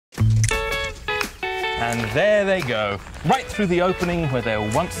And there they go, right through the opening where there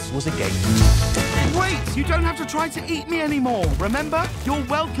once was a gate. Wait, you don't have to try to eat me anymore, remember? You're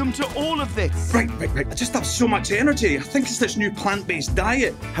welcome to all of this. Right. I just have so much energy. I think it's this new plant-based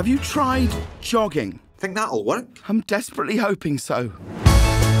diet. Have you tried jogging? Think that'll work? I'm desperately hoping so.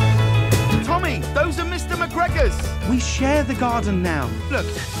 Tommy, those are Mr. McGregor's. We share the garden now. Look.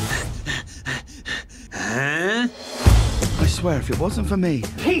 Huh? I swear, if it wasn't for me...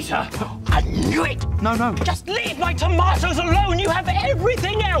 Peter! I knew it! No. Just leave my tomatoes alone! You have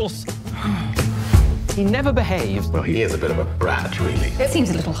everything else! He never behaves. Well, he is a bit of a brat, really. It seems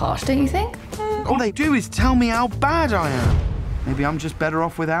a little harsh, don't you think? All they do is tell me how bad I am. Maybe I'm just better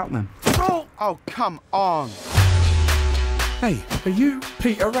off without them. Oh, come on. Hey, are you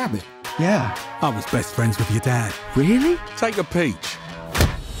Peter Rabbit? Yeah. I was best friends with your dad. Really? Take a peach.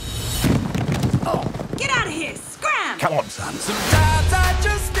 Get out of here! Scram! Come on, son.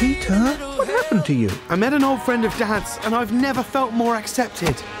 Peter, what happened to you? I met an old friend of Dad's, and I've never felt more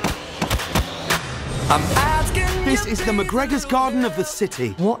accepted. This is the McGregor's Garden of the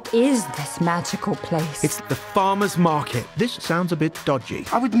city. What is this magical place? It's the farmer's market. This sounds a bit dodgy.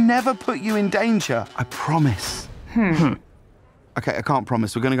 I would never put you in danger. I promise. Okay, I can't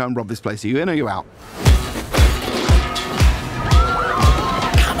promise. We're going to go and rob this place. Are you in or are you out?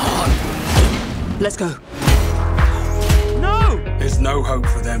 Come on! Let's go. No! There's no hope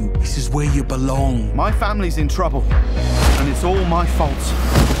for them. This is where you belong. My family's in trouble, and it's all my fault.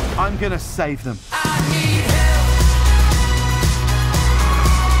 I'm going to save them.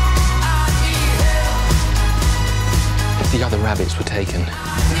 If the other rabbits were taken,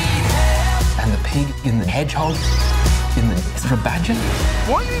 and the pig in the hedgehog, is there a badger?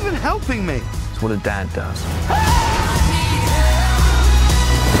 Why are you even helping me? It's what a dad does.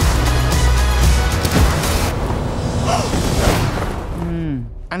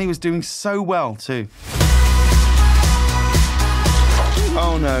 And he was doing so well, too.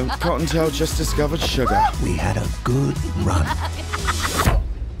 Oh, no. Cottontail just discovered sugar. We had a good run.